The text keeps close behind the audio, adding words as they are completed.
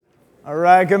All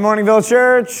right, good morning, Village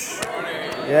Church. Good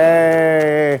morning.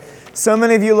 Yay. So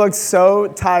many of you look so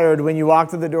tired when you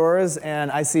walk through the doors, and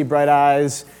I see bright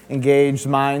eyes, engaged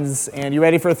minds, and you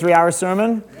ready for a 3-hour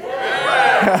sermon?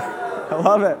 Yeah. I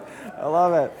love it. I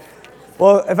love it.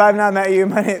 Well, if I've not met you,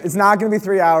 it's not going to be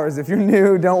 3 hours. If you're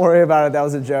new, don't worry about it. That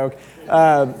was a joke.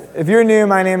 If you're new,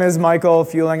 my name is Michael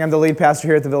Fueling. I'm the lead pastor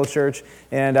here at the Village Church,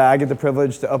 and I get the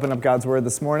privilege to open up God's Word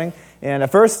this morning. And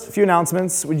first, a few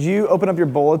announcements. Would you open up your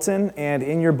bulletin? And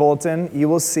in your bulletin, you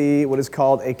will see what is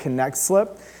called a Connect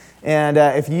slip. And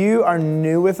if you are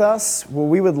new with us, what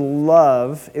we would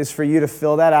love is for you to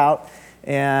fill that out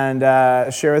and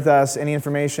share with us any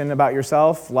information about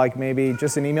yourself, like maybe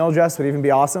just an email address would even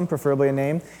be awesome, preferably a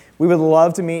name. We would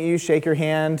love to meet you, shake your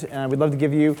hand, and we'd love to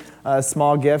give you a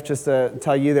small gift just to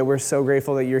tell you that we're so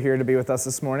grateful that you're here to be with us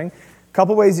this morning. A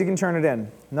couple ways you can turn it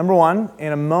in. Number one,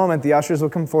 in a moment, the ushers will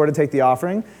come forward to take the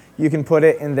offering. You can put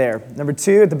it in there. Number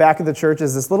two, at the back of the church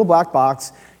is this little black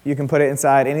box. You can put it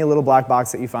inside any little black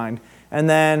box that you find. And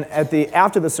then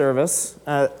after the service,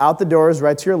 out the doors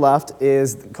right to your left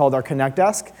is called our Connect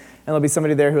desk. And there'll be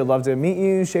somebody there who would love to meet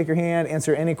you, shake your hand,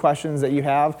 answer any questions that you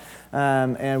have.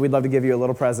 And we'd love to give you a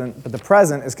little present. But the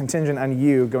present is contingent on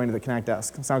you going to the Connect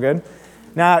desk. Sound good?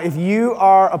 Now, if you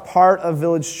are a part of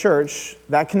Village Church,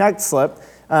 that Connect slip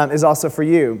is also for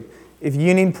you. If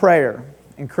you need prayer,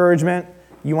 encouragement,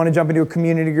 you want to jump into a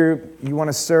community group, you want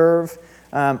to serve.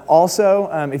 Also,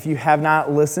 if you have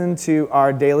not listened to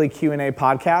our daily Q&A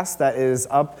podcast, that is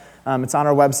up. It's on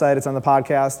our website. It's on the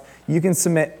podcast. You can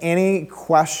submit any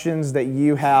questions that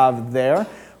you have there.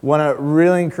 Want to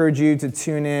really encourage you to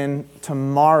tune in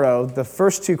tomorrow. The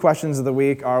first 2 questions of the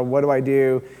week are, what do I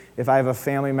do if I have a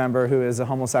family member who is a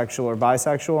homosexual or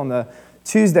bisexual? And the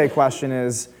Tuesday question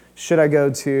is, should I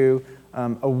go to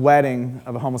a wedding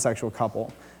of a homosexual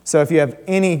couple? So if you have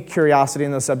any curiosity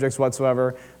in those subjects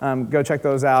whatsoever, go check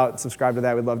those out, subscribe to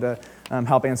that. We'd love to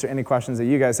help answer any questions that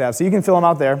you guys have. So you can fill them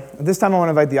out there. At this time, I want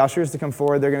to invite the ushers to come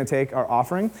forward. They're going to take our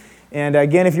offering. And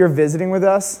again, if you're visiting with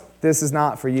us, this is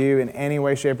not for you in any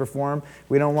way, shape, or form.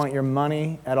 We don't want your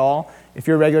money at all. If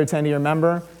you're a regular attendee or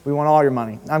member, we want all your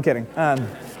money. I'm kidding.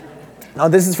 No,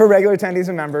 this is for regular attendees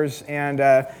and members,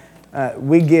 and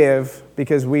we give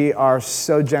because we are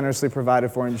so generously provided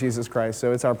for in Jesus Christ.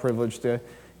 So it's our privilege to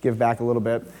give back a little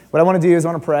bit. What I want to do is I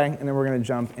want to pray, and then we're going to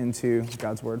jump into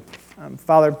God's Word.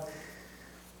 Father,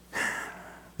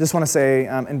 just want to say,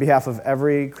 in behalf of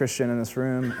every Christian in this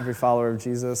room, every follower of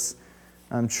Jesus,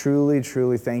 truly,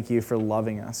 truly thank you for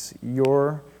loving us.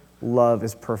 Your love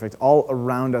is perfect all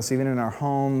around us, even in our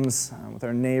homes, with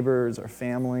our neighbors, our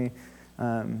family.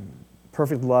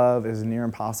 Perfect love is near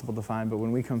impossible to find, but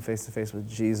when we come face to face with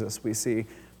Jesus, we see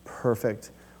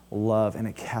perfect love, and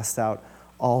it casts out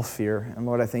all fear. And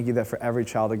Lord, I thank you that for every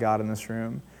child of God in this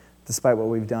room, despite what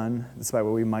we've done, despite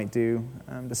what we might do,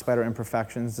 despite our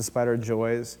imperfections, despite our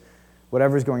joys,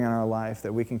 whatever's going on in our life,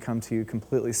 that we can come to you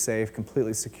completely safe,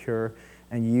 completely secure,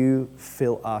 and you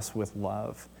fill us with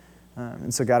love.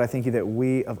 And so God, I thank you that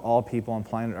we, of all people on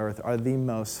planet Earth, are the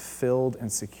most filled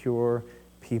and secure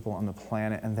people on the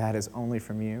planet, and that is only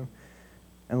from you.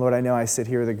 And Lord, I know I sit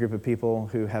here with a group of people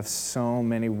who have so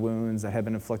many wounds that have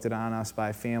been inflicted on us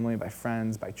by family, by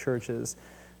friends, by churches,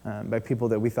 by people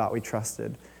that we thought we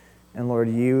trusted. And Lord,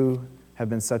 you have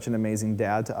been such an amazing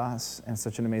dad to us and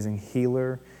such an amazing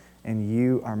healer, and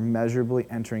you are measurably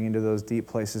entering into those deep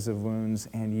places of wounds,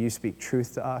 and you speak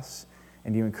truth to us,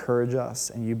 and you encourage us,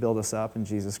 and you build us up in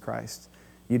Jesus Christ.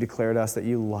 You declare to us that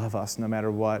you love us no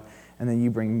matter what, and then you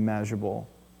bring measurable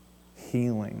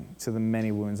healing to the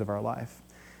many wounds of our life.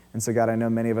 And so, God, I know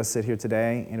many of us sit here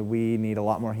today, and we need a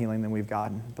lot more healing than we've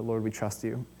gotten. But, Lord, we trust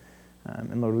you.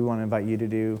 And, Lord, we want to invite you to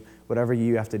do whatever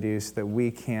you have to do so that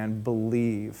we can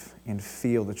believe and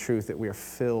feel the truth that we are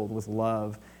filled with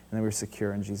love and that we're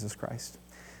secure in Jesus Christ.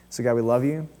 So, God, we love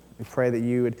you. We pray that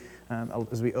you would,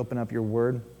 as we open up your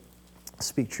word,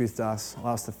 speak truth to us.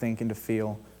 Allow us to think and to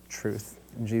feel truth.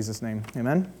 In Jesus' name,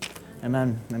 amen?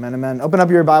 Amen. Amen. Amen. Open up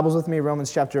your Bibles with me,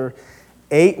 Romans chapter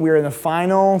 8. We are in the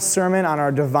final sermon on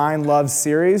our Divine Love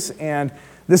series, and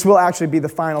this will actually be the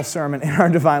final sermon in our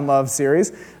Divine Love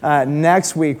series.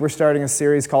 Next week, we're starting a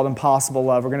series called Impossible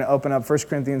Love. We're going to open up 1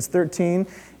 Corinthians 13,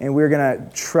 and we're going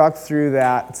to truck through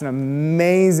that. It's an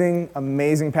amazing,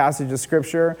 amazing passage of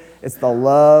Scripture. It's the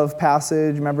love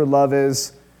passage. Remember, love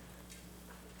is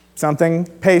something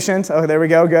patient. Oh, there we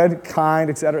go. Good. Kind,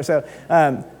 etc. So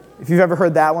if you've ever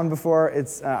heard that one before,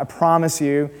 it's I promise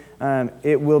you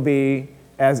it will be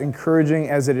as encouraging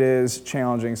as it is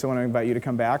challenging. So I want to invite you to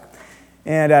come back.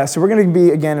 And so we're going to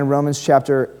be, again, in Romans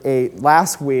chapter 8.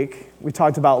 Last week, we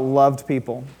talked about loved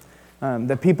people.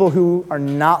 That people who are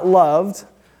not loved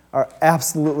are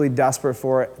absolutely desperate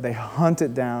for it. They hunt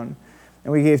it down.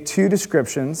 And we gave 2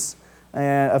 descriptions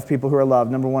of people who are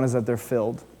loved. Number 1 is that they're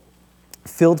filled.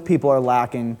 Filled people are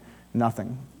lacking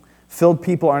nothing. Filled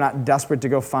people are not desperate to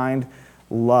go find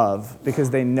love because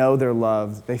they know they're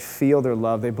loved. They feel they're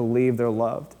loved. They believe they're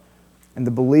loved. And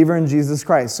the believer in Jesus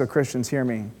Christ, so Christians, hear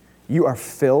me, you are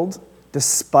filled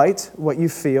despite what you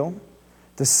feel,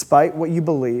 despite what you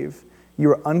believe.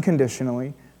 You are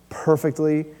unconditionally,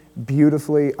 perfectly,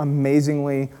 beautifully,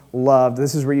 amazingly loved.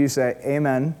 This is where you say,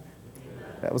 amen.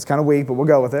 That was kind of weak, but we'll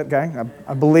go with it, okay?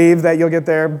 I believe that you'll get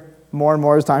there more and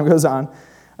more as time goes on.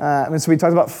 So we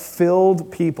talked about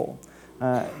filled people.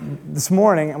 This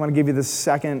morning, I'm going to give you the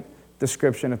second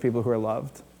description of people who are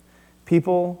loved.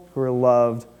 People who are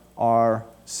loved are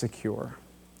secure.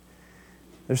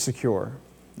 They're secure.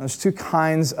 There's 2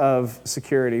 kinds of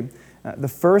security. The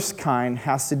first kind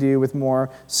has to do with more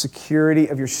security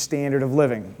of your standard of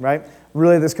living, right?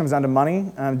 Really, this comes down to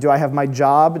money. Do I have my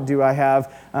job? Do I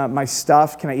have my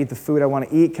stuff? Can I eat the food I want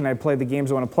to eat? Can I play the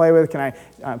games I want to play with? Can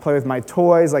I play with my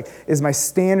toys? Like, is my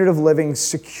standard of living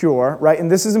secure, right?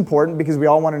 And this is important because we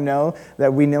all want to know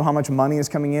that we know how much money is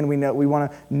coming in. We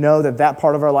want to know that that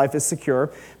part of our life is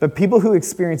secure. But people who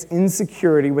experience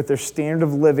insecurity with their standard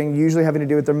of living, usually having to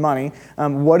do with their money,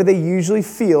 what do they usually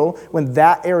feel when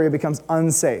that area becomes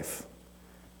unsafe?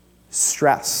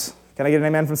 Stress. Can I get an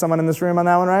amen from someone in this room on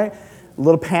that one, right?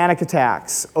 Little panic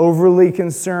attacks, overly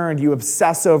concerned, you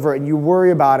obsess over it and you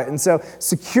worry about it. And so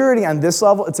security on this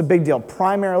level, it's a big deal.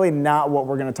 Primarily not what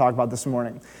we're going to talk about this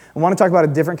morning. I want to talk about a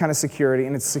different kind of security,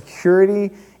 and it's security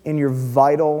in your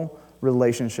vital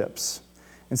relationships.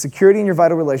 And security in your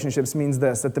vital relationships means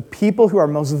this, that the people who are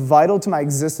most vital to my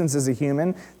existence as a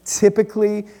human,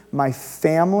 typically my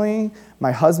family,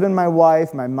 my husband, my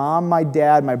wife, my mom, my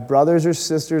dad, my brothers or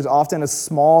sisters, often a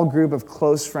small group of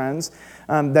close friends,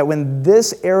 that when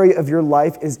this area of your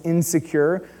life is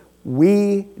insecure,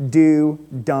 we do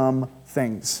dumb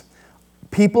things.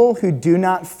 People who do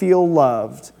not feel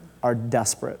loved are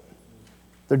desperate.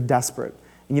 They're desperate.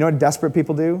 And you know what desperate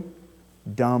people do?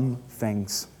 Dumb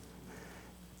things.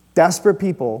 Desperate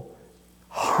people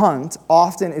hunt.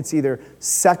 Often it's either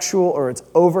sexual or it's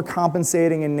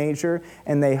overcompensating in nature,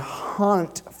 and they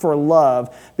hunt for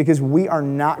love because we are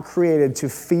not created to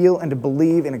feel and to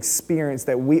believe and experience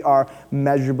that we are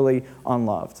measurably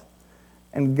unloved.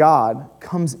 And God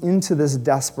comes into this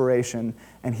desperation,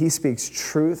 and He speaks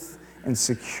truth and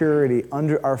security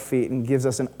under our feet and gives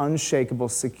us an unshakable,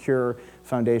 secure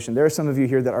foundation. There are some of you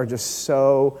here that are just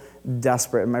so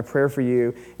desperate, and my prayer for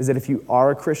you is that if you are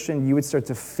a Christian, you would start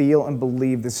to feel and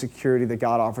believe the security that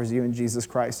God offers you in Jesus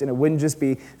Christ. And it wouldn't just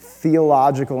be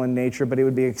theological in nature, but it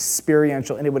would be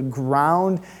experiential, and it would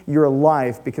ground your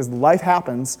life, because life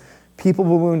happens, people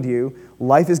will wound you,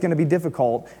 life is going to be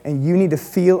difficult, and you need to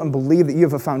feel and believe that you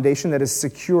have a foundation that is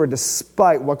secure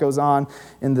despite what goes on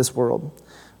in this world.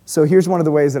 So here's one of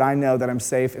the ways that I know that I'm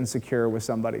safe and secure with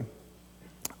somebody.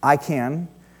 I can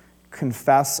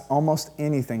confess almost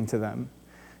anything to them,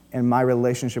 and my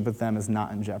relationship with them is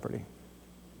not in jeopardy.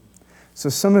 So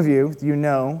some of you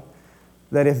know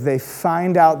that if they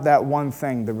find out that one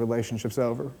thing, the relationship's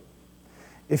over.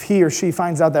 If he or she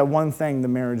finds out that one thing, the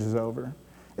marriage is over.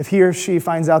 If he or she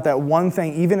finds out that one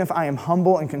thing, even if I am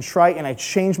humble and contrite and I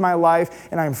change my life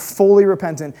and I'm fully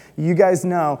repentant, you guys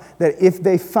know that if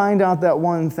they find out that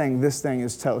one thing, this thing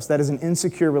is toast. That is an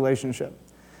insecure relationship.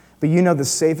 But you know the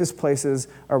safest places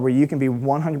are where you can be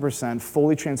 100%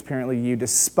 fully transparently you,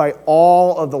 despite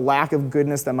all of the lack of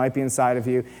goodness that might be inside of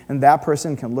you, and that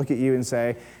person can look at you and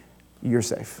say, you're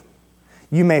safe.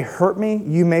 You may hurt me,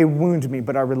 you may wound me,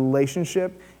 but our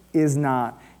relationship is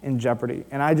not in jeopardy.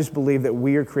 And I just believe that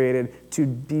we are created to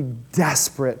be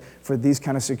desperate for these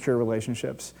kind of secure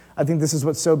relationships. I think this is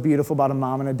what's so beautiful about a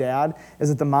mom and a dad, is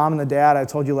that the mom and the dad, I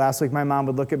told you last week, my mom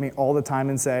would look at me all the time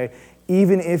and say,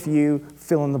 even if you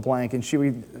fill in the blank, and she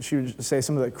would say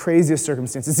some of the craziest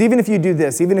circumstances, even if you do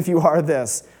this, even if you are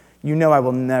this, you know I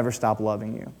will never stop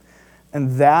loving you.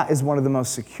 And that is one of the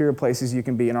most secure places you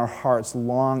can be, and our hearts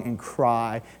long and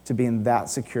cry to be in that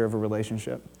secure of a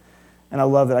relationship. And I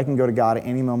love that I can go to God at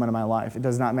any moment of my life. It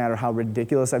does not matter how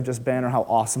ridiculous I've just been or how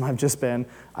awesome I've just been.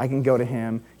 I can go to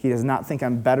Him. He does not think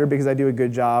I'm better because I do a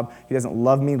good job. He doesn't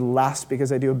love me less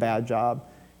because I do a bad job.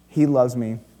 He loves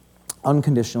me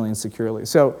unconditionally and securely.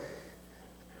 So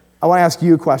I want to ask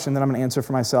you a question that I'm going to answer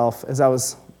for myself. As I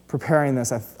was preparing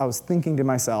this, I was thinking to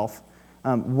myself,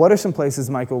 what are some places,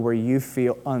 Michael, where you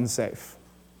feel unsafe,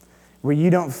 where you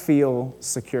don't feel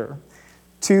secure?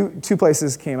 Two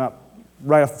places came up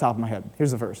right off the top of my head.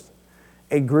 Here's the first.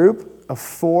 A group of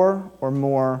 4 or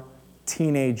more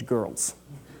teenage girls.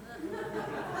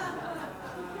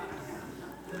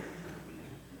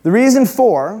 The reason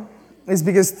 4 is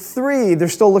because 3, they're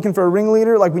still looking for a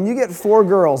ringleader. Like when you get 4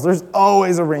 girls, there's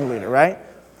always a ringleader, right?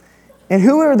 And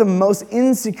who are the most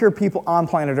insecure people on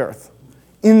planet Earth?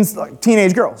 Like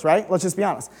teenage girls, right? Let's just be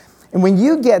honest. And when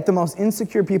you get the most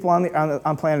insecure people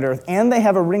on planet Earth and they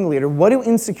have a ringleader, what do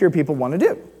insecure people want to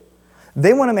do?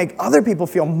 They want to make other people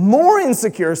feel more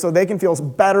insecure so they can feel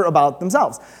better about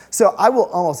themselves. So I will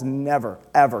almost never,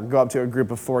 ever go up to a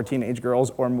group of 4 teenage girls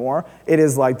or more. It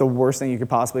is like the worst thing you could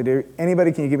possibly do.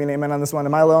 Anybody, can you give me an amen on this one?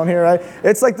 Am I alone here, right?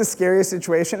 It's like the scariest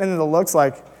situation, and then it looks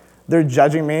like they're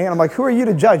judging me. And I'm like, who are you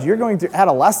to judge? You're going through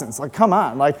adolescence. Like, come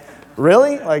on. Like,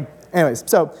 really? Like, anyways,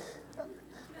 so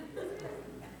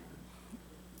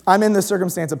I'm in this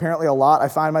circumstance apparently a lot. I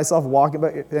find myself walking,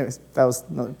 but anyways, that was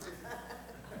another.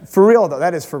 For real, though,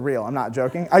 that is for real. I'm not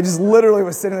joking. I just literally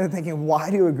was sitting there thinking, why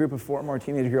do a group of 4 more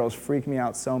teenage girls freak me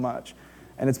out so much?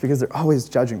 And it's because they're always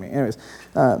judging me. Anyways,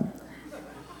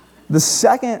 the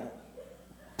second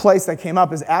place that came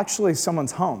up is actually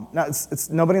someone's home. Now,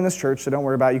 it's nobody in this church, so don't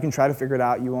worry about it. You can try to figure it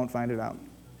out. You won't find it out.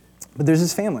 But there's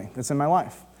this family that's in my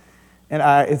life. And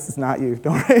it's not you.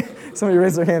 Don't worry. Somebody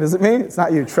raise their hand. Is it me? It's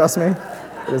not you. Trust me.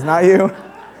 It is not you.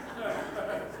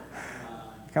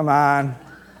 Come on.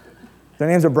 Their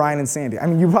names are Brian and Sandy. I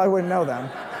mean, you probably wouldn't know them.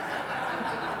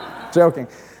 Joking.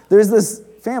 There's this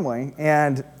family,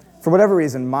 and for whatever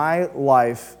reason, my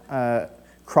life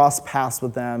crossed paths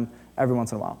with them every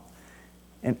once in a while.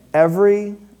 And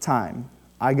every time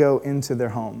I go into their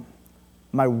home,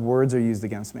 my words are used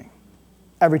against me.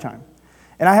 Every time.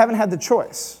 And I haven't had the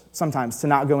choice sometimes to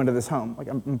not go into this home. Like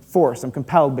I'm forced, I'm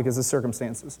compelled because of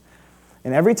circumstances.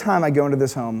 And every time I go into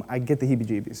this home, I get the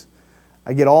heebie-jeebies.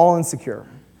 I get all insecure.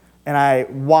 And I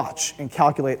watch and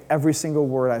calculate every single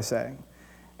word I say.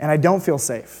 And I don't feel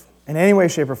safe in any way,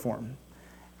 shape, or form.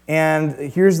 And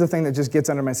here's the thing that just gets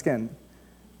under my skin.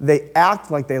 They act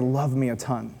like they love me a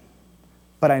ton,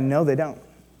 but I know they don't.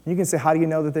 You can say, how do you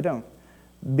know that they don't?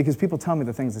 Because people tell me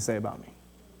the things they say about me.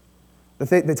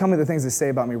 They tell me the things they say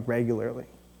about me regularly.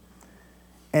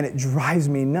 And it drives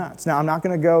me nuts. Now, I'm not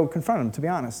going to go confront them, to be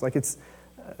honest. Like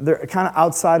they're kind of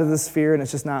outside of this sphere, and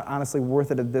it's just not honestly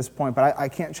worth it at this point. But I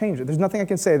can't change it. There's nothing I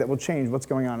can say that will change what's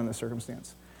going on in this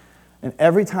circumstance. And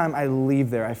every time I leave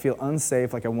there, I feel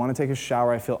unsafe, like I want to take a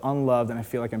shower, I feel unloved, and I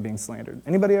feel like I'm being slandered.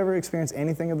 Anybody ever experienced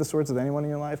anything of the sorts with anyone in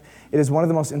your life? It is one of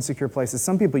the most insecure places.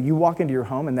 Some people, you walk into your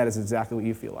home, and that is exactly what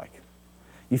you feel like.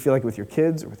 You feel like with your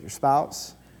kids or with your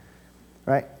spouse,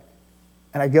 right?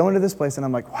 And I go into this place, and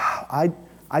I'm like, wow,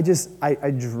 I just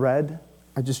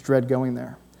dread going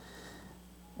there.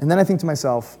 And then I think to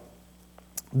myself,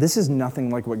 this is nothing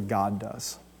like what God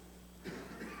does.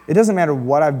 It doesn't matter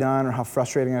what I've done or how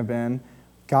frustrating I've been.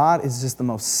 God is just the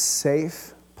most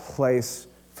safe place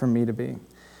for me to be.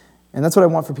 And that's what I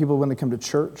want for people when they come to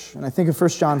church. And I think of 1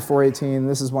 John 4:18,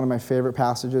 this is one of my favorite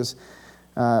passages.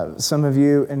 Some of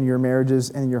you in your marriages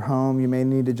and in your home, you may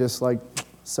need to just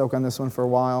soak on this one for a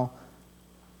while.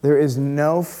 There is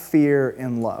no fear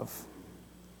in love.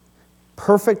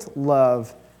 Perfect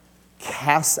love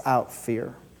casts out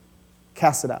fear.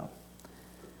 Cast it out.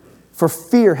 For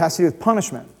fear has to do with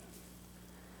punishment.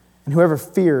 And whoever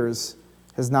fears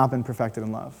has not been perfected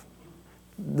in love.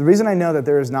 The reason I know that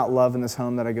there is not love in this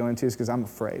home that I go into is because I'm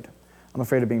afraid. I'm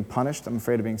afraid of being punished. I'm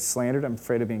afraid of being slandered. I'm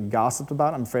afraid of being gossiped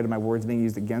about. I'm afraid of my words being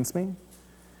used against me.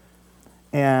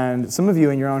 And some of you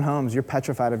in your own homes, you're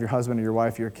petrified of your husband or your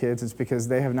wife or your kids. It's because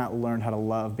they have not learned how to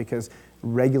love, because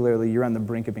regularly you're on the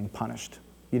brink of being punished.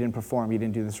 You didn't perform, you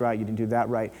didn't do this right, you didn't do that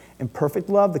right. And perfect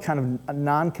love, the kind of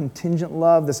non-contingent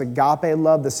love, this agape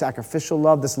love, this sacrificial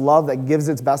love, this love that gives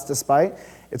its best despite,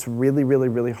 it's really, really,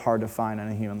 really hard to find on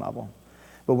a human level.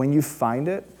 But when you find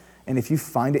it, and if you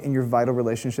find it in your vital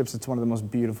relationships, it's one of the most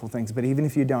beautiful things. But even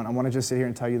if you don't, I want to just sit here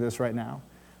and tell you this right now.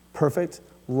 Perfect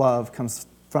love comes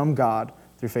from God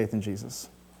through faith in Jesus.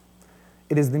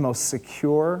 It is the most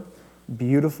secure,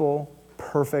 beautiful,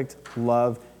 perfect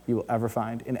love you will ever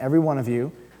find. In every one of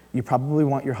you, you probably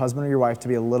want your husband or your wife to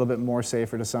be a little bit more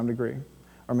safer to some degree.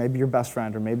 Or maybe your best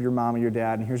friend, or maybe your mom or your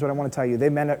dad. And here's what I want to tell you. They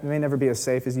may never be as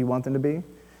safe as you want them to be.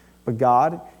 But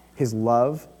God, His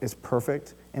love is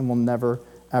perfect and will never,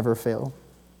 ever fail.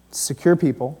 Secure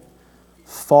people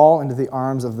fall into the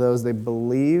arms of those they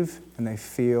believe and they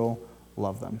feel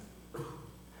love them.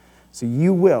 So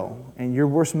you will, in your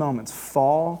worst moments,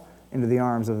 fall into the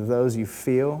arms of those you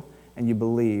feel and you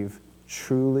believe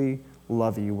truly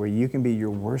love you, where you can be your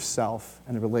worst self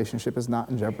and the relationship is not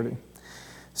in jeopardy.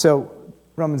 So,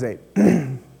 Romans 8.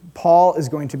 Paul is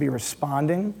going to be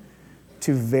responding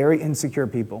to very insecure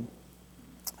people.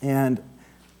 And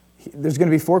there's going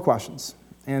to be 4 questions.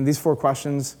 And these 4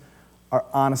 questions are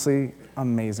honestly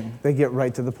amazing. They get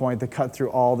right to the point. They cut through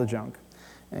all the junk.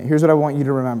 And here's what I want you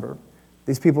to remember.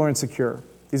 These people are insecure.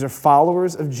 These are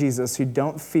followers of Jesus who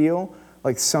don't feel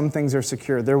like some things are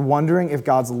secure. They're wondering if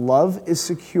God's love is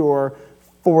secure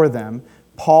for them.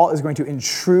 Paul is going to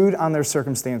intrude on their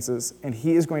circumstances, and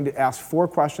he is going to ask 4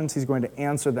 questions. He's going to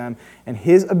answer them, and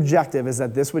his objective is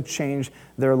that this would change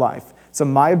their life. So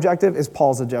my objective is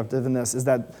Paul's objective in this, is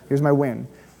that, here's my win,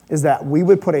 is that we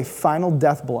would put a final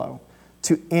death blow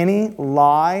to any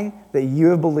lie that you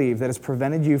have believed that has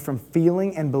prevented you from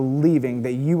feeling and believing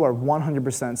that you are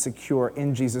 100% secure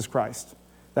in Jesus Christ.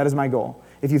 That is my goal.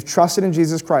 If you've trusted in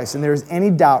Jesus Christ and there is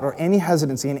any doubt or any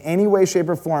hesitancy in any way, shape,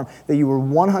 or form that you were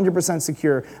 100%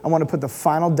 secure, I want to put the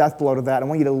final death blow to that. I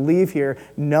want you to leave here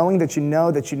knowing that you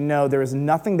know there is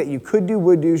nothing that you could do,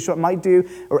 would do, might do,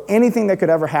 or anything that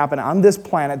could ever happen on this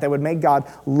planet that would make God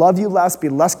love you less, be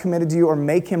less committed to you, or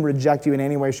make him reject you in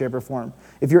any way, shape, or form.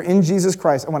 If you're in Jesus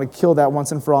Christ, I want to kill that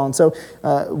once and for all. And so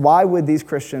why would these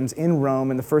Christians in Rome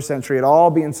in the first century at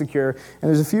all be insecure? And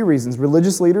there's a few reasons.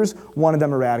 Religious leaders wanted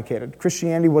them eradicated.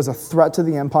 Christianity was a threat to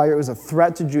the empire. It was a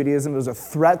threat to Judaism. It was a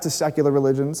threat to secular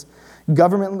religions.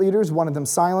 Government leaders wanted them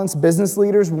silenced. Business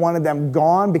leaders wanted them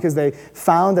gone because they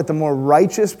found that the more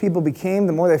righteous people became,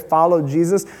 the more they followed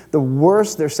Jesus, the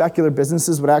worse their secular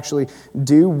businesses would actually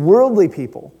do. Worldly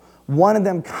people wanted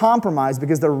them compromised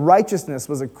because their righteousness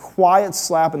was a quiet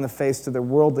slap in the face to their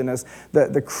worldliness.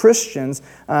 The Christians,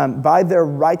 by their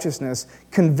righteousness,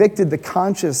 convicted the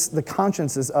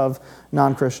consciences of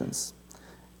non-Christians.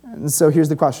 And so here's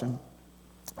the question.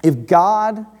 If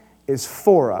God is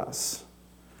for us,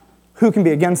 who can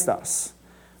be against us?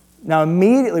 Now,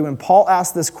 immediately when Paul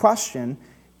asked this question,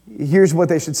 here's what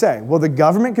they should say. Well, the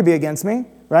government could be against me,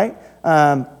 right?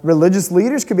 Religious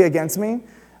leaders could be against me.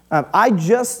 I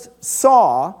just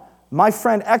saw my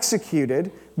friend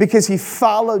executed because he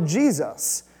followed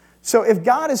Jesus. So if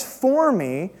God is for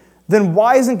me, then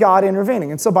why isn't God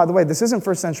intervening? And so, by the way, this isn't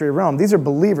first century Rome. These are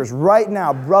believers right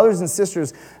now, brothers and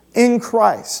sisters in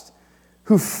Christ,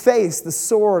 who face the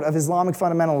sword of Islamic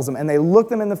fundamentalism, and they look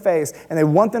them in the face, and they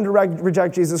want them to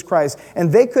reject Jesus Christ.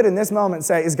 And they could, in this moment,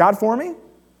 say, is God for me?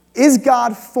 Is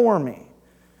God for me?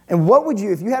 And what would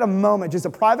you, if you had a moment, just a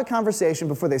private conversation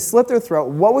before they slit their throat,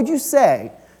 what would you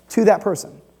say to that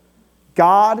person?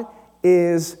 God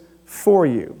is for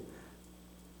you.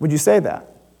 Would you say that?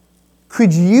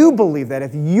 Could you believe that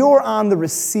if you're on the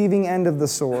receiving end of the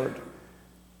sword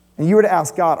and you were to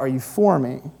ask God, are you for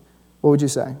me? What would you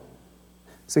say?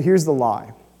 So here's the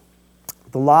lie.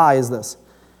 The lie is this.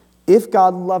 If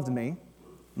God loved me,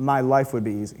 my life would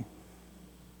be easy.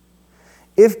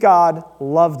 If God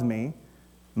loved me,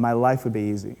 my life would be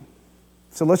easy.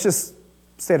 So let's just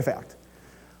state a fact.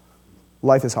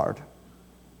 Life is hard.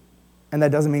 And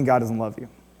that doesn't mean God doesn't love you.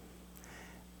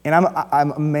 And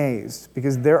I'm amazed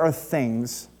because there are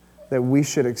things that we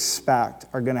should expect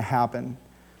are going to happen.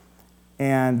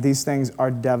 And these things are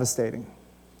devastating.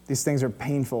 These things are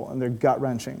painful and they're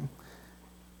gut-wrenching.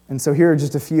 And so here are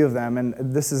just a few of them. And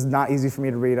this is not easy for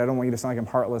me to read. I don't want you to sound like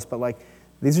I'm heartless, but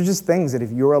these are just things that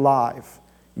if you're alive,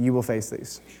 you will face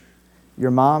these.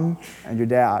 Your mom and your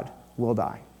dad will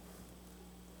die.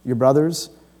 Your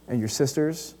brothers and your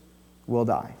sisters will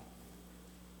die.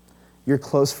 Your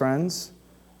close friends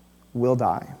will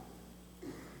die.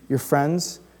 Your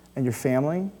friends and your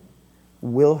family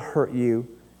will hurt you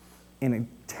in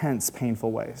intense,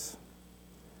 painful ways.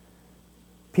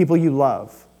 People you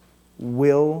love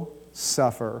will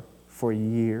suffer for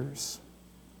years.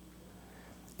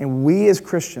 And we as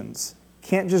Christians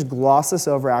can't just gloss this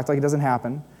over, act like it doesn't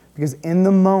happen, because in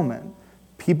the moment,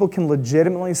 people can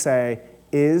legitimately say,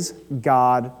 is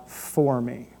God for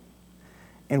me?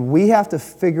 And we have to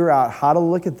figure out how to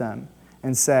look at them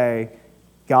and say,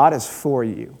 God is for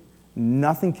you.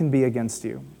 Nothing can be against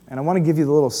you. And I want to give you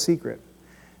the little secret.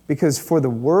 Because for the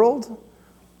world,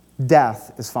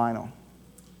 death is final.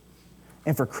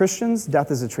 And for Christians,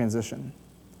 death is a transition.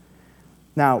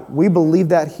 Now, we believe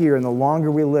that here, and the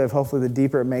longer we live, hopefully the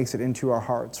deeper it makes it into our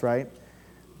hearts, right?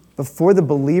 But for the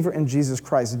believer in Jesus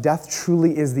Christ, death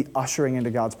truly is the ushering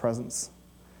into God's presence.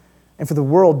 And for the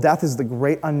world, death is the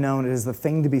great unknown. It is the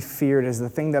thing to be feared. It is the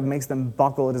thing that makes them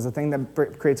buckle. It is the thing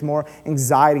that creates more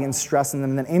anxiety and stress in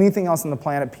them than anything else on the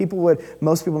planet.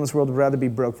 Most people in this world would rather be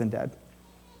broke than dead.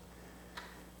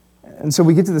 And so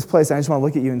we get to this place, and I just want to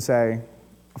look at you and say,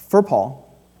 for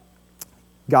Paul,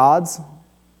 God's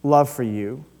love for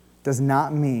you does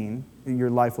not mean that your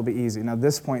life will be easy. Now, at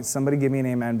this point, somebody give me an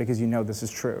amen because you know this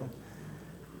is true.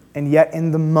 And yet,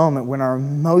 in the moment when our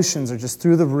emotions are just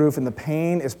through the roof and the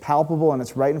pain is palpable and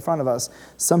it's right in front of us,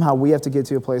 somehow we have to get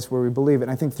to a place where we believe it.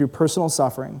 And I think through personal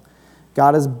suffering,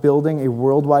 God is building a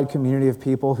worldwide community of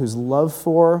people whose love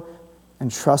for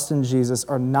and trust in Jesus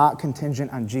are not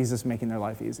contingent on Jesus making their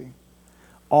life easy.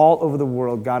 All over the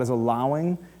world, God is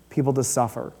allowing people to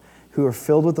suffer who are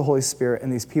filled with the Holy Spirit,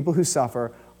 and these people who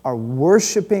suffer are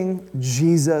worshiping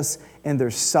Jesus in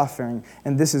their suffering.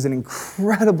 And this is an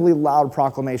incredibly loud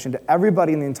proclamation to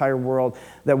everybody in the entire world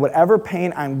that whatever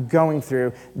pain I'm going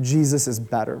through, Jesus is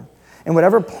better. And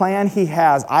whatever plan he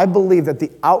has, I believe that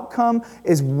the outcome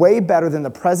is way better than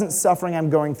the present suffering I'm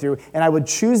going through, and I would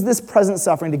choose this present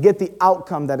suffering to get the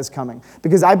outcome that is coming.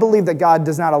 Because I believe that God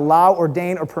does not allow,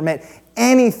 ordain, or permit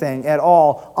anything at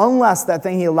all unless that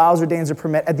thing he allows, ordains, or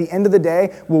permit at the end of the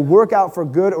day will work out for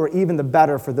good or even the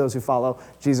better for those who follow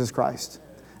Jesus Christ.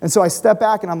 And so I step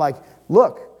back and I'm like,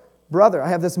 look, brother, I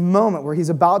have this moment where he's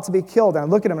about to be killed. And I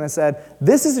look at him and I said,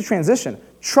 this is a transition.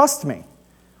 Trust me.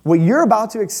 What you're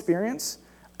about to experience,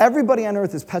 everybody on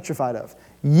earth is petrified of.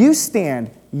 You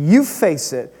stand, you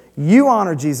face it, you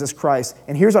honor Jesus Christ,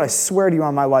 and here's what I swear to you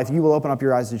on my life, you will open up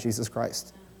your eyes to Jesus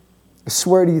Christ. I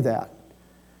swear to you that.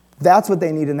 That's what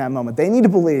they need in that moment. They need to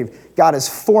believe God is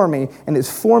for me, and his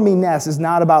for me-ness is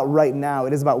not about right now.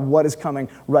 It is about what is coming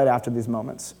right after these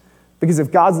moments. Because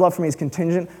if God's love for me is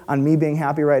contingent on me being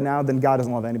happy right now, then God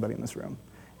doesn't love anybody in this room.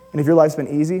 And if your life's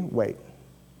been easy, wait.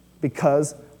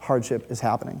 Because hardship is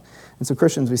happening. And so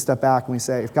Christians, we step back and we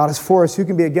say, if God is for us, who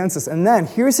can be against us? And then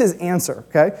here's his answer,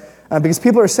 okay? Because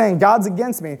people are saying, God's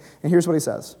against me. And here's what he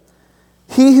says.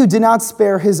 He who did not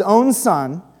spare his own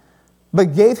son,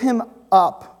 but gave him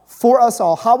up for us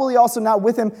all, how will he also not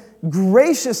with him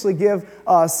graciously give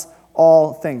us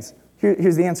all things?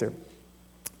 Here's the answer.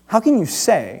 How can you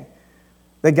say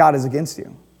that God is against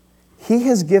you? He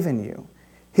has given you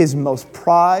his most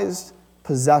prized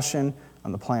possession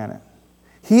on the planet.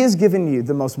 He has given you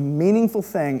the most meaningful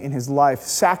thing in his life,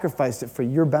 sacrificed it for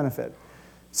your benefit.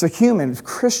 So human,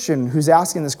 Christian, who's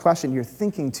asking this question, you're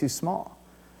thinking too small.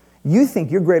 You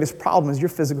think your greatest problem is your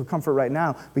physical comfort right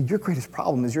now, but your greatest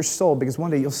problem is your soul, because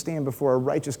one day you'll stand before a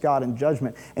righteous God in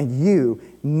judgment, and you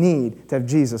need to have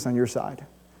Jesus on your side.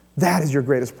 That is your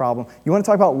greatest problem. You want to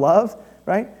talk about love,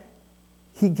 right?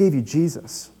 He gave you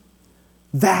Jesus.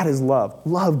 That is love.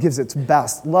 Love gives its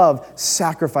best. Love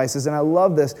sacrifices. And I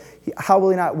love this. How will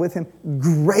he not with him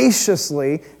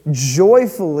graciously,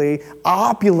 joyfully,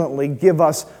 opulently give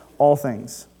us all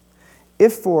things?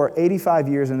 If for 85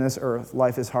 years in this earth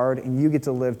life is hard and you get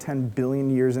to live 10 billion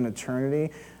years in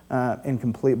eternity in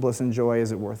complete bliss and joy,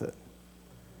 is it worth it?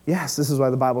 Yes, this is why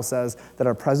the Bible says that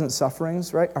our present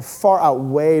sufferings, right, are far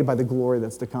outweighed by the glory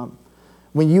that's to come.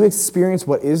 When you experience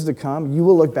what is to come, you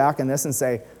will look back on this and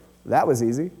say, that was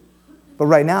easy. But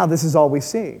right now, this is all we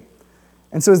see.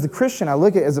 And so as the Christian,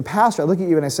 as a pastor, I look at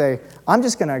you and I say, I'm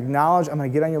just going to acknowledge, I'm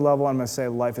going to get on your level, I'm going to say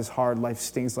life is hard, life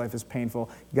stinks, life is painful.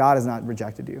 God has not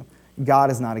rejected you. God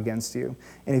is not against you.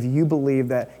 And if you believe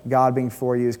that God being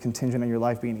for you is contingent on your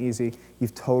life being easy,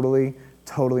 you've totally,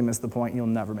 totally missed the point. You'll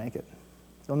never make it.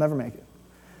 You'll never make it.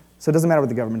 So it doesn't matter what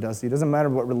the government does to you. It doesn't matter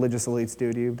what religious elites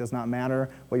do to you. It does not matter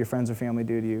what your friends or family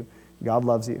do to you. God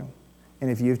loves you. And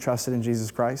if you've trusted in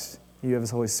Jesus Christ, you have his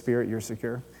Holy Spirit, you're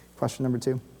secure. Question number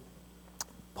 2.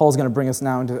 Paul's going to bring us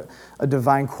now into a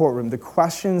divine courtroom. The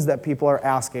questions that people are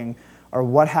asking are,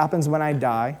 what happens when I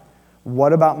die?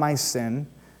 What about my sin?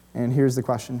 And here's the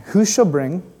question. Who shall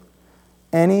bring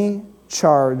any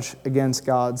charge against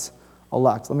God's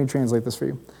elect? Let me translate this for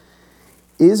you.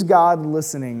 Is God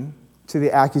listening to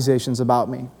the accusations about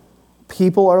me?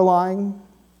 People are lying.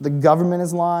 The government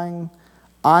is lying.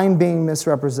 I'm being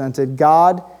misrepresented.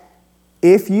 God,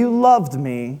 if you loved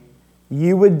me,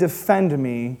 you would defend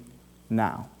me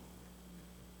now.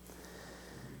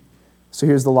 So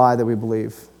here's the lie that we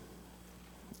believe.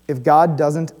 If God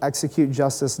doesn't execute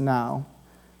justice now,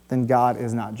 then God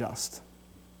is not just.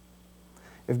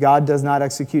 If God does not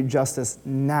execute justice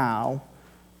now,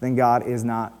 then God is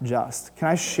not just. Can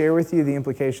I share with you the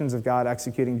implications of God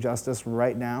executing justice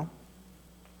right now?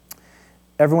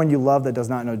 Everyone you love that does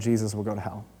not know Jesus will go to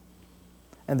hell.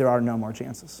 And there are no more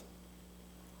chances.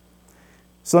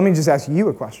 So let me just ask you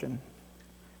a question.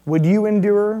 Would you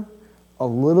endure a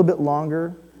little bit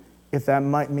longer if that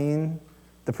might mean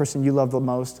the person you love the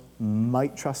most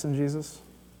might trust in Jesus?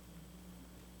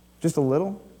 Just a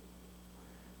little?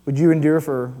 Would you endure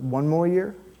for 1 more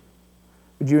year?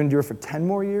 Would you endure for 10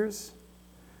 more years?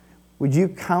 Would you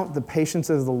count the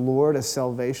patience of the Lord as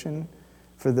salvation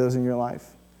for those in your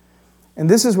life? And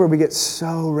this is where we get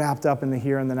so wrapped up in the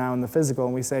here and the now and the physical,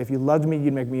 and we say, if you loved me,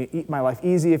 you'd make me eat my life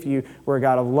easy. If you were a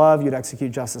God of love, you'd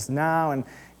execute justice now. And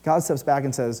God steps back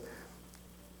and says,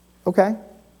 okay.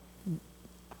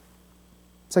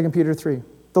 2 Peter 3,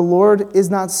 the Lord is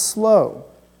not slow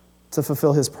to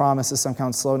fulfill his promise, as some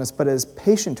count slowness, but is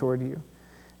patient toward you,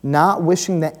 not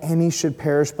wishing that any should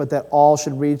perish, but that all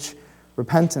should reach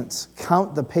repentance.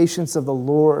 Count the patience of the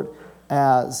Lord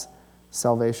as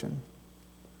salvation.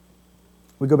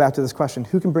 We go back to this question,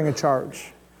 who can bring a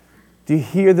charge? Do you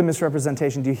hear the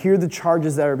misrepresentation? Do you hear the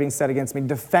charges that are being set against me?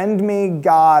 Defend me,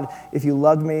 God. If you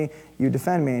love me, you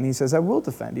defend me. And he says, I will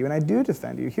defend you, and I do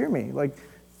defend you. Hear me. Like,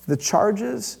 the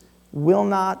charges will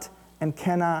not and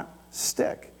cannot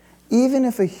stick. Even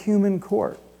if a human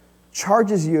court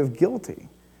charges you of guilty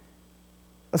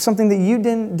of something that you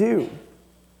didn't do,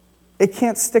 it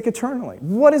can't stick eternally.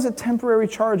 What is a temporary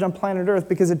charge on planet Earth?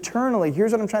 Because eternally,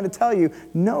 here's what I'm trying to tell you,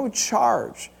 no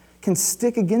charge can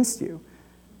stick against you.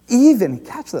 Even,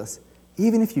 catch this,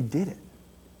 even if you did it.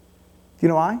 Do you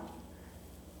know why?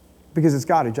 Because it's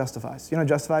God who justifies. You know what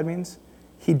justified means?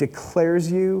 He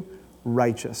declares you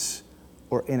righteous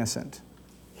or innocent.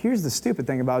 Here's the stupid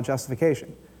thing about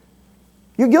justification.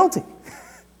 You're guilty.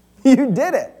 You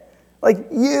did it. Like,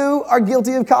 you are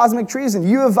guilty of cosmic treason.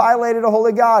 You have violated a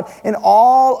holy God. And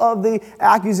all of the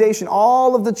accusation,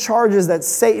 all of the charges that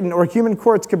Satan or human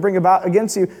courts could bring about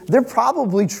against you, they're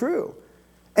probably true.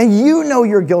 And you know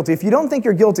you're guilty. If you don't think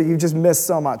you're guilty, you've just missed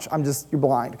so much. You're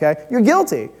blind, okay? You're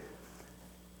guilty.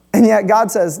 And yet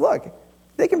God says, look,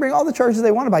 they can bring all the charges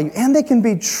they want about you, and they can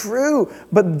be true.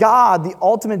 But God, the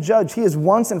ultimate judge, he has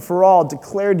once and for all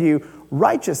declared you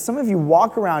righteous. Some of you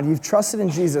walk around, you've trusted in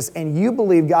Jesus, and you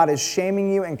believe God is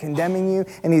shaming you and condemning you,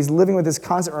 and he's living with this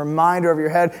constant reminder over your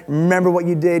head. Remember what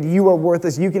you did. You are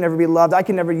worthless. You can never be loved. I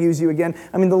can never use you again.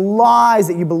 I mean, the lies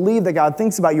that you believe that God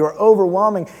thinks about you are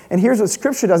overwhelming. And here's what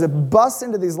Scripture does. It busts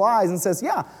into these lies and says,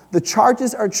 yeah, the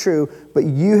charges are true, but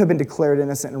you have been declared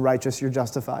innocent and righteous. You're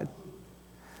justified.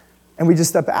 And we just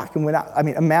step back and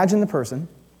imagine the person,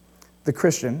 the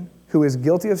Christian, who is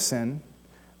guilty of sin,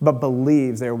 but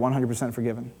believes they are 100%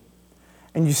 forgiven.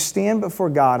 And you stand before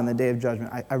God in the day of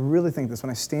judgment. I really think this. When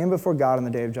I stand before God in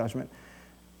the day of judgment,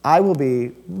 I will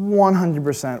be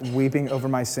 100% weeping over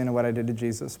my sin and what I did to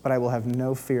Jesus, but I will have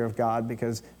no fear of God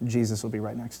because Jesus will be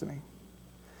right next to me.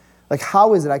 Like,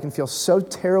 how is it I can feel so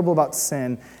terrible about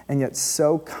sin and yet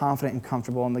so confident and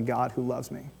comfortable in the God who loves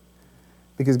me?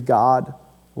 Because God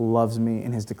loves me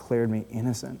and has declared me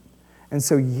innocent. And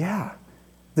so, yeah,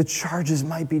 the charges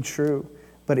might be true,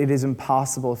 but it is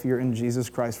impossible if you're in Jesus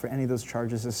Christ for any of those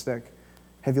charges to stick.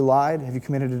 Have you lied? Have you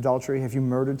committed adultery? Have you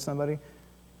murdered somebody?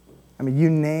 I mean, you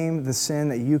name the sin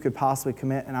that you could possibly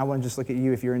commit, and I want to just look at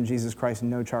you. If you're in Jesus Christ,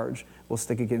 no charge will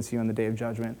stick against you on the day of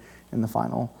judgment in the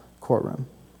final courtroom.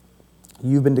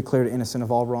 You've been declared innocent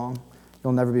of all wrong.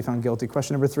 You'll never be found guilty.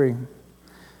 Question number 3,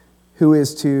 who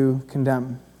is to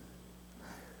condemn?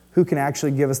 Who can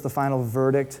actually give us the final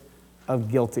verdict of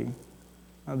guilty?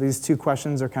 These two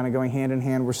questions are kind of going hand in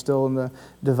hand. We're still in the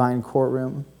divine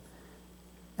courtroom.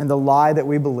 And the lie that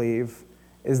we believe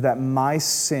is that my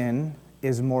sin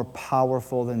is more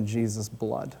powerful than Jesus'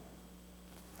 blood.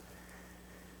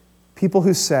 People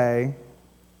who say,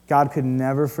 God could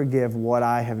never forgive what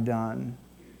I have done,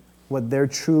 what they're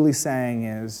truly saying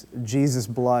is, Jesus'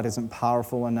 blood isn't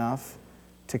powerful enough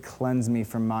to cleanse me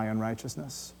from my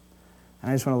unrighteousness.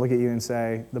 And I just want to look at you and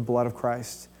say, the blood of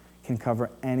Christ can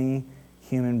cover any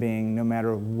human being, no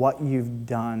matter what you've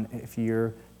done, if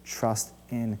you trust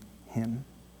in him.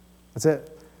 That's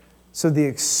it. So the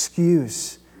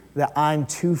excuse that I'm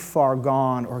too far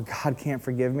gone or God can't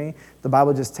forgive me, the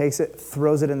Bible just takes it,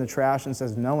 throws it in the trash, and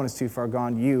says, no one is too far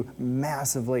gone. You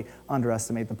massively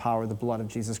underestimate the power of the blood of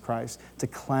Jesus Christ to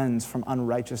cleanse from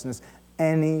unrighteousness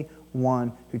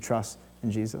anyone who trusts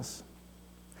in Jesus.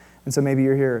 And so maybe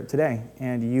you're here today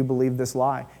and you believe this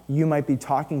lie. You might be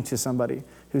talking to somebody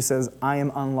who says, I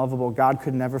am unlovable. God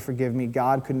could never forgive me.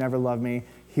 God could never love me.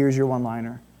 Here's your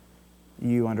one-liner.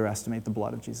 You underestimate the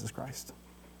blood of Jesus Christ.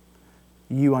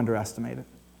 You underestimate it.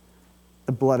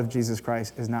 The blood of Jesus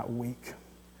Christ is not weak.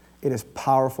 It is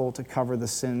powerful to cover the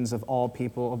sins of all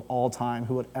people of all time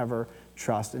who would ever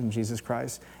trust in Jesus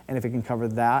Christ. And if it can cover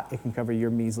that, it can cover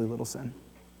your measly little sin.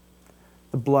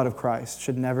 The blood of Christ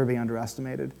should never be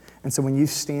underestimated. And so when you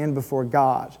stand before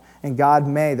God, and God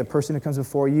may, the person who comes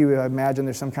before you, I imagine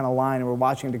there's some kind of line and we're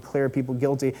watching him declare people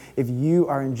guilty. If you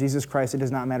are in Jesus Christ, it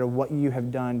does not matter what you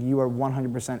have done. You are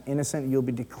 100% innocent. You'll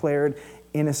be declared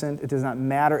innocent. It does not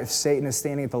matter if Satan is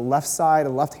standing at the left side, the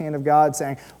left hand of God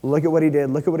saying, look at what he did,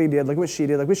 look at what he did, look at what she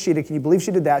did, look what she did. Can you believe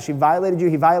she did that? She violated you,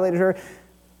 he violated her.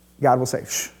 God will say,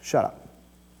 shut up.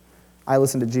 I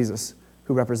listen to Jesus,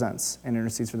 who represents and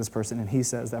intercedes for this person, and he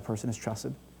says that person is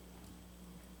trusted.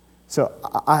 So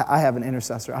I have an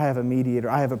intercessor, I have a mediator,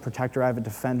 I have a protector, I have a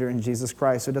defender in Jesus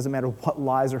Christ. So it doesn't matter what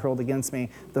lies are hurled against me.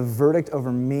 The verdict over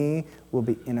me will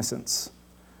be innocence.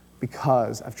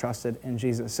 because I've trusted in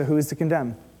Jesus. So who is to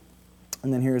condemn?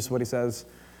 And then here's what he says.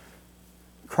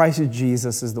 Christ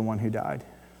Jesus is the one who died.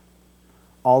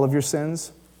 All of your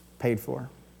sins paid for.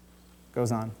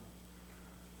 Goes on.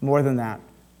 More than that,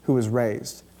 who was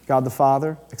raised. God the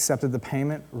Father accepted the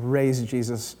payment, raised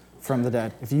Jesus from the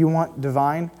dead. If you want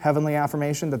divine, heavenly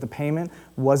affirmation that the payment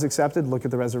was accepted, look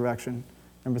at the resurrection.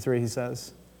 Number 3, he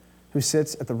says, who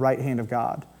sits at the right hand of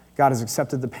God. God has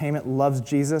accepted the payment, loves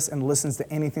Jesus, and listens to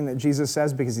anything that Jesus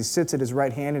says because he sits at his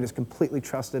right hand and is completely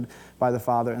trusted by the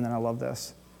Father. And then I love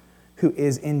this. Who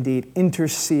is indeed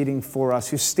interceding for us,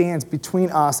 who stands between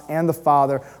us and the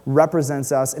Father,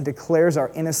 represents us, and declares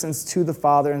our innocence to the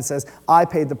Father and says, I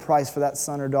paid the price for that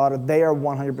son or daughter. They are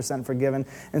 100% forgiven.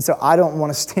 And so I don't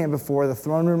want to stand before the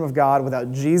throne room of God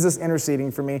without Jesus interceding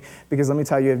for me, because let me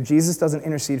tell you, if Jesus doesn't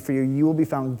intercede for you, you will be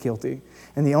found guilty.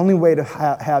 And the only way to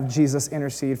have Jesus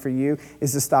intercede for you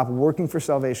is to stop working for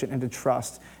salvation and to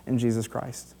trust in Jesus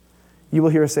Christ. You will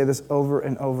hear us say this over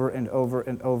and over and over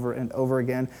and over and over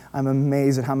again. I'm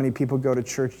amazed at how many people go to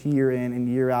church year in and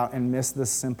year out and miss this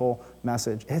simple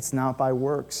message. It's not by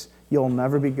works. You'll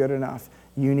never be good enough.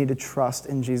 You need to trust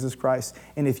in Jesus Christ.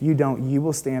 And if you don't, you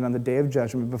will stand on the day of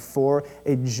judgment before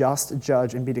a just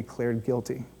judge and be declared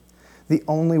guilty. The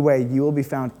only way you will be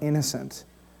found innocent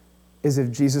is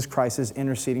if Jesus Christ is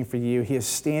interceding for you. He is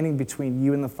standing between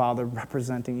you and the Father,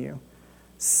 representing you.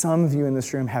 Some of you in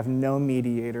this room have no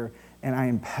mediator, and I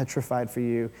am petrified for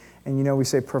you. And you know, we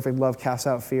say perfect love casts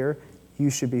out fear. You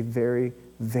should be very,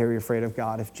 very afraid of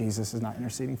God if Jesus is not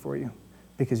interceding for you,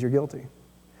 because you're guilty.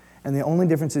 And the only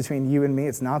difference between you and me,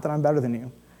 it's not that I'm better than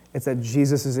you. It's that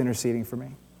Jesus is interceding for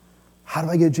me. How do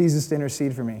I get Jesus to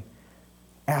intercede for me?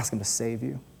 Ask him to save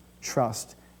you.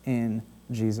 Trust in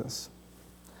Jesus.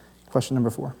 Question number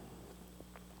 4.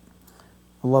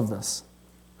 I love this.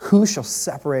 Who shall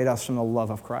separate us from the love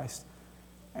of Christ?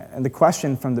 And the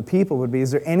question from the people would be,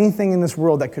 is there anything in this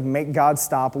world that could make God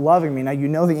stop loving me? Now, you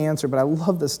know the answer, but I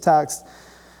love this text.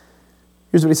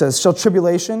 Here's what he says. Shall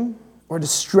tribulation or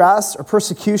distress or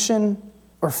persecution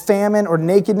or famine or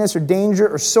nakedness or danger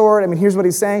or sword? I mean, here's what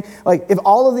he's saying. Like, if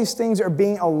all of these things are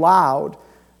being allowed,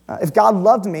 if God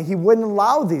loved me, he wouldn't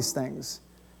allow these things.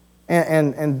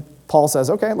 And Paul says,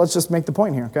 okay, let's just make the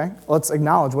point here, okay? Let's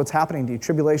acknowledge what's happening to you.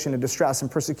 Tribulation and distress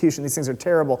and persecution, these things are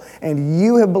terrible. And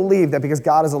you have believed that because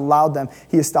God has allowed them,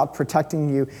 he has stopped protecting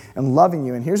you and loving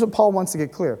you. And here's what Paul wants to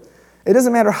get clear. It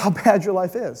doesn't matter how bad your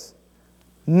life is.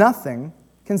 Nothing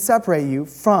can separate you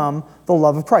from the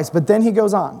love of Christ. But then he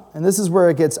goes on, and this is where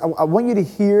it gets, I want you to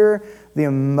hear the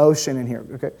emotion in here,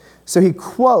 okay? So he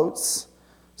quotes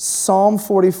Psalm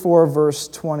 44, verse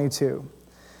 22.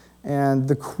 And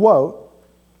the quote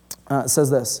says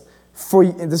this,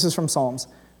 this is from Psalms,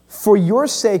 "For your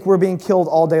sake we're being killed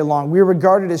all day long. We are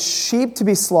regarded as sheep to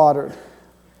be slaughtered."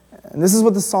 And this is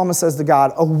what the psalmist says to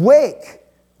God, "Awake!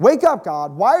 Wake up,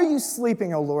 God. Why are you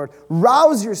sleeping, O Lord?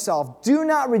 Rouse yourself. Do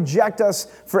not reject us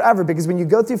forever." Because when you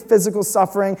go through physical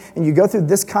suffering and you go through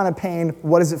this kind of pain,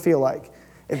 what does it feel like?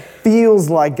 It feels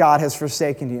like God has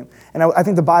forsaken you. And I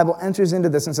think the Bible enters into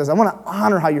this and says, I want to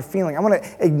honor how you're feeling. I want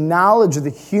to acknowledge the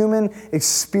human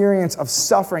experience of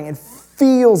suffering. It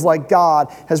feels like God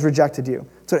has rejected you.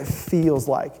 That's what it feels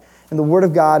like. And the Word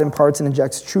of God imparts and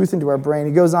injects truth into our brain.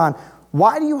 He goes on,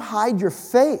 "Why do you hide your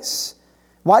face?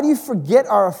 Why do you forget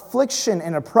our affliction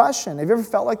and oppression?" Have you ever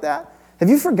felt like that? Have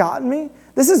you forgotten me?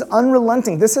 This is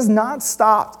unrelenting. This has not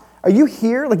stopped. Are you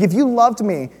here? Like, if you loved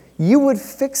me, you would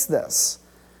fix this.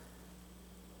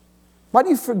 Why do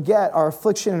you forget our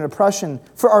affliction and oppression?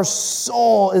 For our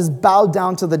soul is bowed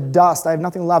down to the dust. I have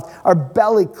nothing left. Our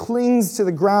belly clings to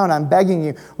the ground. I'm begging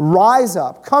you, rise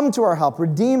up, come to our help,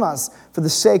 redeem us for the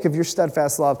sake of your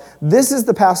steadfast love. This is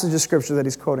the passage of Scripture that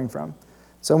he's quoting from.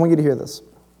 So I want you to hear this.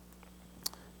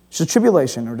 So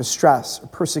tribulation or distress or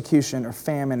persecution or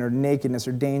famine or nakedness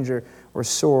or danger or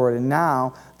sword. And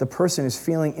now the person who's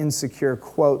feeling insecure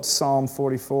quotes Psalm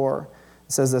 44.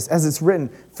 It says this, "As it's written,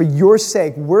 for your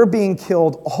sake we're being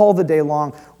killed all the day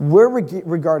long. We're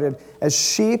regarded as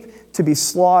sheep to be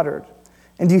slaughtered."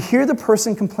 And do you hear the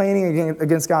person complaining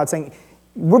against God saying,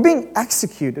 we're being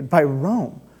executed by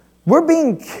Rome. We're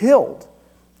being killed.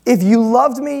 If you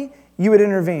loved me, you would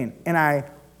intervene. And I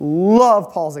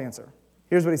love Paul's answer.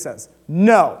 Here's what he says.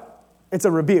 No. It's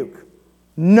a rebuke.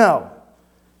 No.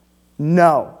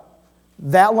 No.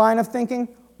 That line of thinking,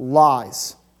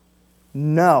 lies.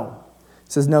 No.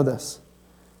 He says, know this.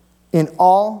 In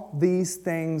all these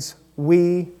things,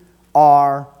 we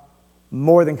are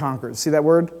more than conquerors. See that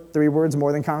word? 3 words,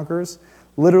 more than conquerors?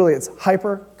 Literally, it's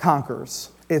hyper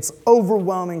conquerors. It's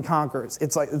overwhelming conquerors.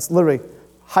 It's literally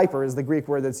Hyper is the Greek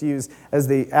word that's used as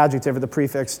the adjective or the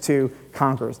prefix to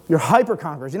conquerors. You're hyper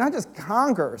conquerors. You're not just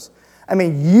conquerors. I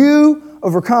mean, you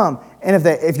overcome. And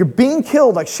if you're being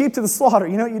killed like sheep to the slaughter,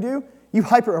 you know what you do? You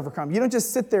hyper overcome. You don't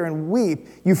just sit there and weep.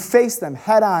 You face them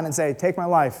head on and say, take my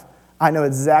life. I know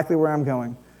exactly where I'm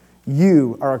going.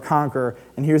 You are a conqueror,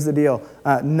 and here's the deal.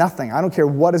 Nothing. I don't care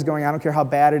what is going on. I don't care how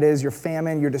bad it is, your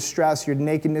famine, your distress, your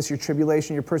nakedness, your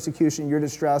tribulation, your persecution, your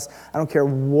distress. I don't care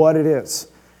what it is.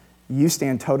 You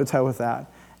stand toe-to-toe with that,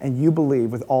 and you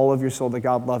believe with all of your soul that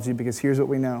God loves you, because here's what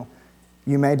we know.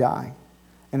 You may die,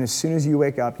 and as soon as you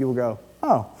wake up, you will go,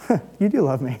 oh, you do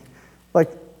love me.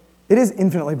 Like, it is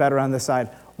infinitely better on this side.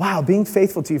 Wow, being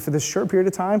faithful to you for this short period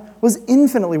of time was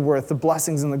infinitely worth the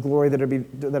blessings and the glory that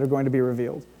are going to be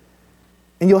revealed.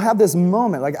 And you'll have this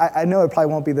moment, like, I know it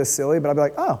probably won't be this silly, but I'll be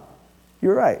like, oh,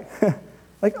 you're right.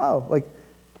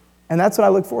 And that's what I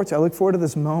look forward to. I look forward to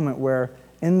this moment where,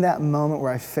 in that moment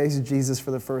where I face Jesus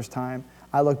for the first time,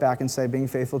 I look back and say, being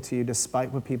faithful to you,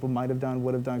 despite what people might have done,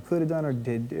 would have done, could have done, or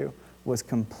did do, was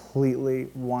completely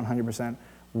 100%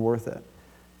 worth it. And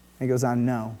he goes on,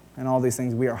 no. And all these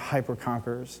things, we are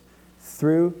hyper-conquerors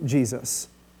through Jesus,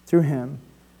 through him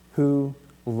who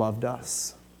loved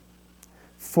us.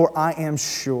 For I am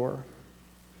sure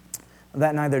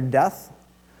that neither death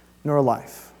nor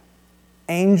life,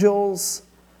 angels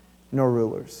nor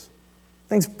rulers,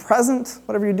 things present,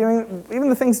 whatever you're doing, even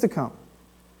the things to come,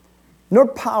 nor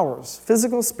powers,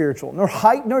 physical, spiritual, nor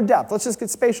height, nor depth. Let's just get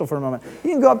spatial for a moment. You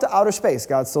can go up to outer space.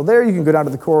 God's still there. You can go down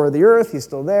to the core of the earth. He's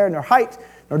still there. Nor height,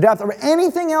 nor depth, or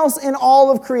anything else in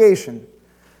all of creation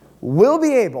will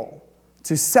be able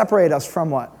to separate us from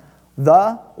what?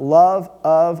 The love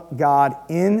of God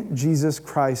in Jesus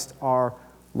Christ our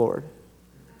Lord.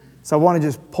 So I want to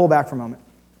just pull back for a moment.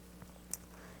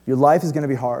 Your life is going to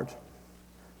be hard.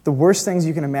 The worst things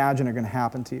you can imagine are going to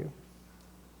happen to you.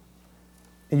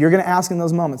 And you're going to ask in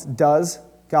those moments, does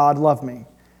God love me?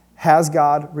 Has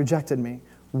God rejected me?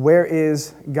 Where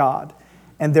is God?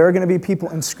 And there are going to be people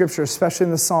in Scripture, especially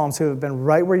in the Psalms, who have been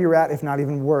right where you're at, if not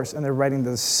even worse, and they're writing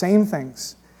the same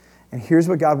things. And here's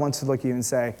what God wants to look at you and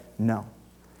say, no,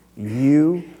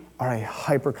 you are a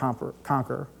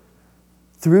hyper-conqueror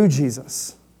through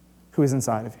Jesus who is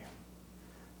inside of you.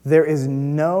 There is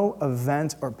no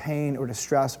event or pain or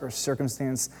distress or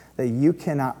circumstance that you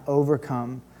cannot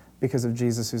overcome because of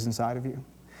Jesus who's inside of you.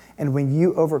 And when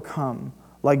you overcome,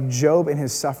 like Job in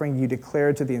his suffering, you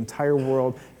declare to the entire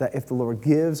world that if the Lord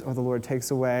gives or the Lord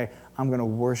takes away, I'm going to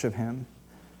worship him.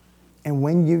 And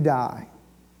when you die,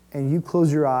 and you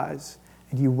close your eyes,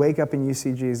 and you wake up and you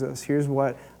see Jesus, here's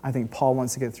what I think Paul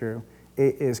wants to get through.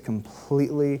 It is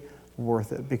completely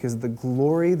worth it, because the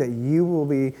glory that you will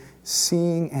be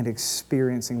seeing and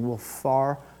experiencing will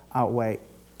far outweigh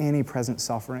any present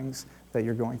sufferings that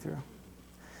you're going through.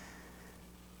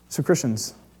 So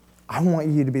Christians, I want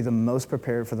you to be the most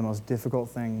prepared for the most difficult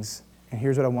things, and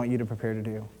here's what I want you to prepare to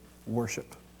do.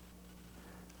 Worship.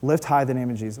 Lift high the name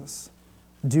of Jesus.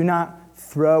 Do not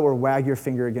throw or wag your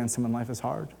finger against him when life is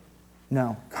hard.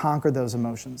 No, conquer those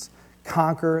emotions.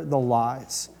 Conquer the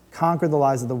lies. Conquer the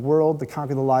lies of the world,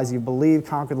 conquer the lies you believe,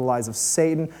 conquer the lies of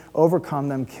Satan, overcome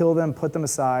them, kill them, put them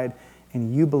aside,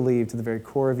 and you believe to the very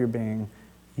core of your being,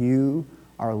 you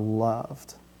are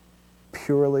loved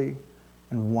purely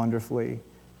and wonderfully,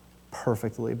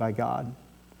 perfectly by God.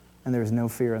 And there is no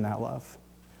fear in that love.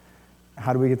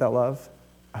 How do we get that love?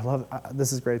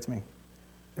 This is great to me.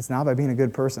 It's not by being a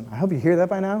good person. I hope you hear that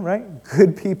by now, right?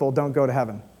 Good people don't go to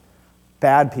heaven.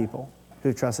 Bad people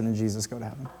who trusted in Jesus go to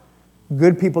heaven.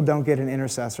 Good people don't get an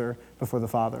intercessor before the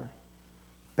Father.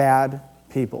 Bad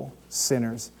people,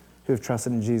 sinners who have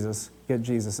trusted in Jesus, get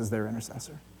Jesus as their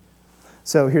intercessor.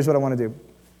 So here's what I want to do.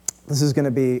 This is going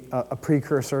to be a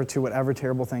precursor to whatever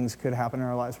terrible things could happen in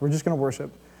our lives. We're just going to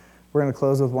worship. We're going to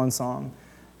close with one song.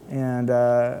 And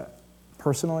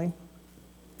personally,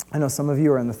 I know some of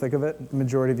you are in the thick of it. The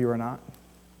majority of you are not.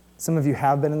 Some of you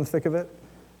have been in the thick of it,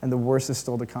 and the worst is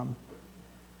still to come.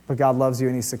 But God loves you,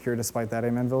 and he's secure despite that.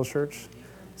 Amen, Village Church?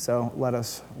 So let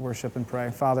us worship and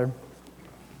pray. Father,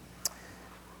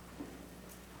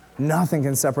 nothing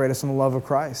can separate us from the love of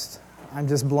Christ. I'm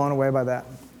just blown away by that.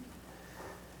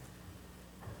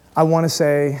 I want to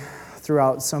say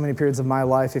throughout so many periods of my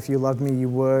life, if you loved me, you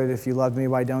would. If you loved me,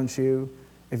 why don't you?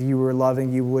 If you were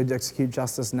loving, you would execute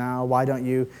justice now. Why don't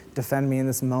you defend me in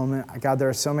this moment? God, there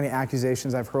are so many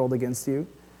accusations I've hurled against you.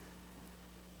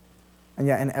 And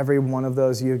yet in every one of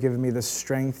those, you have given me the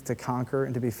strength to conquer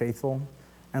and to be faithful.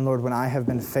 And Lord, when I have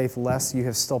been faithless, you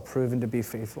have still proven to be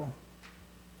faithful.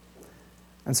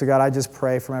 And so God, I just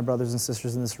pray for my brothers and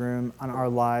sisters in this room, and our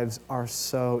lives are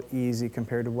so easy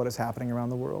compared to what is happening around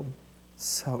the world.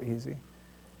 So easy.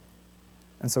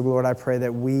 And so, Lord, I pray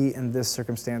that we in this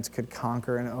circumstance could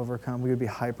conquer and overcome. We would be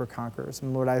hyper conquerors.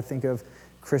 And Lord, I think of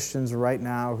Christians right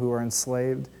now who are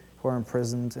enslaved, who are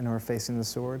imprisoned, and who are facing the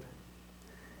sword.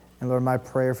 And Lord, my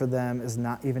prayer for them is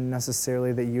not even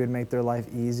necessarily that you would make their life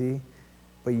easy,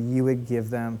 but you would give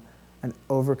them an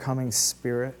overcoming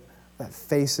spirit that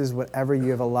faces whatever you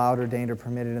have allowed, ordained, or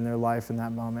permitted in their life in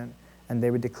that moment. And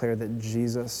they would declare that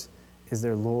Jesus is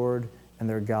their Lord and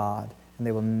their God, and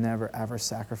they will never, ever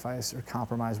sacrifice or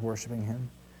compromise worshiping him.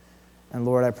 And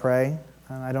Lord, I pray,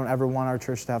 I don't ever want our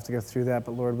church to have to go through that,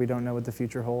 but Lord, we don't know what the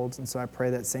future holds. And so I pray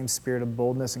that same spirit of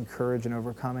boldness and courage and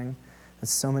overcoming that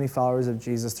so many followers of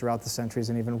Jesus throughout the centuries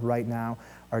and even right now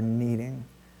are needing,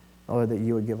 Lord, that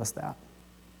you would give us that.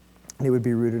 And it would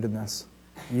be rooted in this.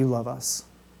 You love us.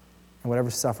 And whatever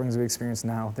sufferings we experience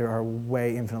now, there are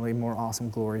way infinitely more awesome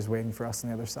glories waiting for us on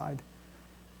the other side.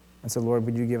 And so, Lord,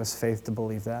 would you give us faith to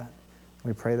believe that?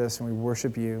 We pray this and we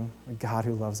worship you, a God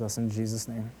who loves us, in Jesus'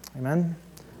 name. Amen.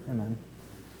 Amen.